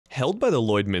Held by the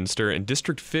Lloydminster and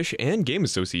District Fish and Game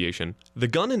Association, the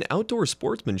Gun and Outdoor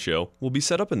Sportsman Show will be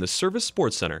set up in the Service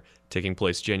Sports Center, taking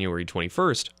place January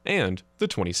 21st and the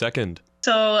 22nd.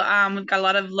 So we've got a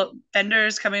lot of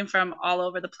vendors coming from all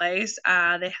over the place.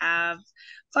 They have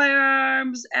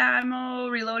firearms, ammo,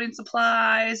 reloading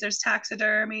supplies, there's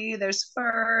taxidermy, there's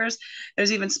furs,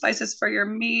 there's even spices for your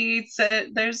meats.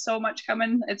 There's so much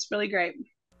coming. It's really great.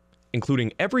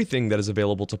 Including everything that is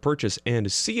available to purchase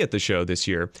and see at the show this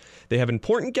year, they have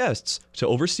important guests to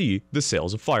oversee the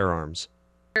sales of firearms.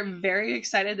 We're very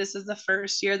excited. This is the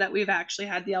first year that we've actually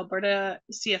had the Alberta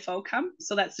CFO come.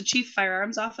 So that's the Chief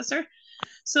Firearms Officer.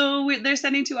 So they're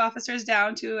sending 2 officers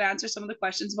down to answer some of the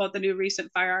questions about the new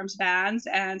recent firearms bans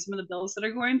and some of the bills that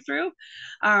are going through.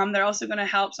 They're also going to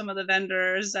help some of the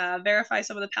vendors verify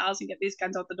some of the PALs and get these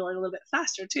guns out the door a little bit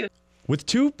faster too. With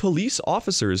 2 police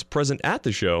officers present at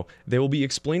the show, they will be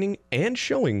explaining and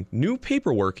showing new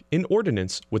paperwork in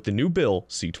ordinance with the new bill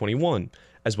C-21,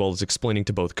 as well as explaining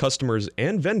to both customers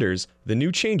and vendors the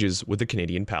new changes with the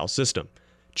Canadian PAL system.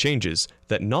 Changes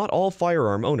that not all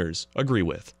firearm owners agree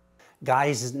with.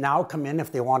 Guys now come in,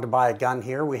 if they want to buy a gun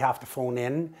here, we have to phone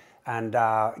in and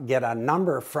get a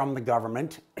number from the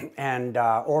government and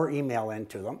or email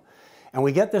into them. And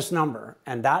we get this number,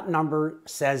 and that number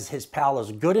says his PAL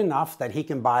is good enough that he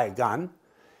can buy a gun,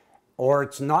 or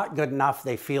it's not good enough,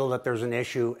 they feel that there's an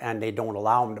issue and they don't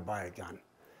allow him to buy a gun.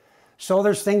 So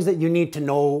there's things that you need to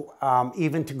know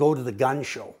even to go to the gun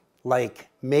show, like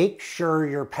make sure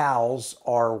your PALs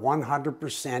are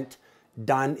 100%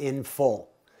 done in full.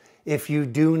 If you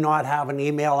do not have an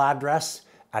email address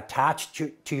attached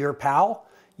to your PAL,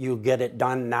 you get it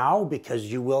done now, because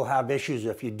you will have issues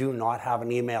if you do not have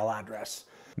an email address.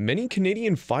 Many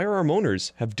Canadian firearm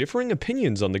owners have differing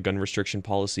opinions on the gun restriction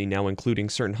policy, now including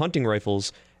certain hunting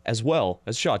rifles as well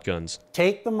as shotguns.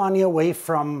 Take the money away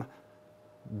from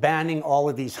banning all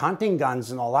of these hunting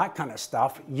guns and all that kind of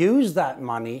stuff. Use that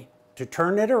money to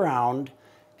turn it around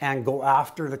and go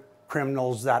after the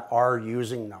criminals that are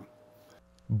using them.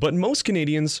 But most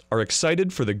Canadians are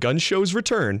excited for the gun show's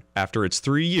return after its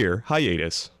 3-year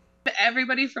hiatus.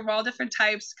 Everybody from all different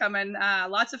types coming.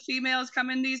 Lots of females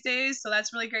coming these days, so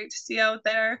that's really great to see out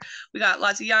there. We got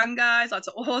lots of young guys, lots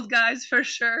of old guys for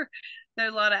sure.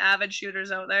 There's a lot of avid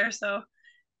shooters out there, so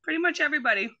pretty much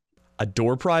everybody. A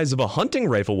door prize of a hunting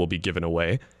rifle will be given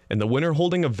away, and the winner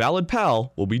holding a valid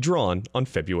PAL will be drawn on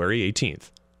February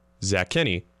 18th. Zach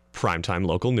Kenny, Primetime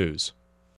Local News.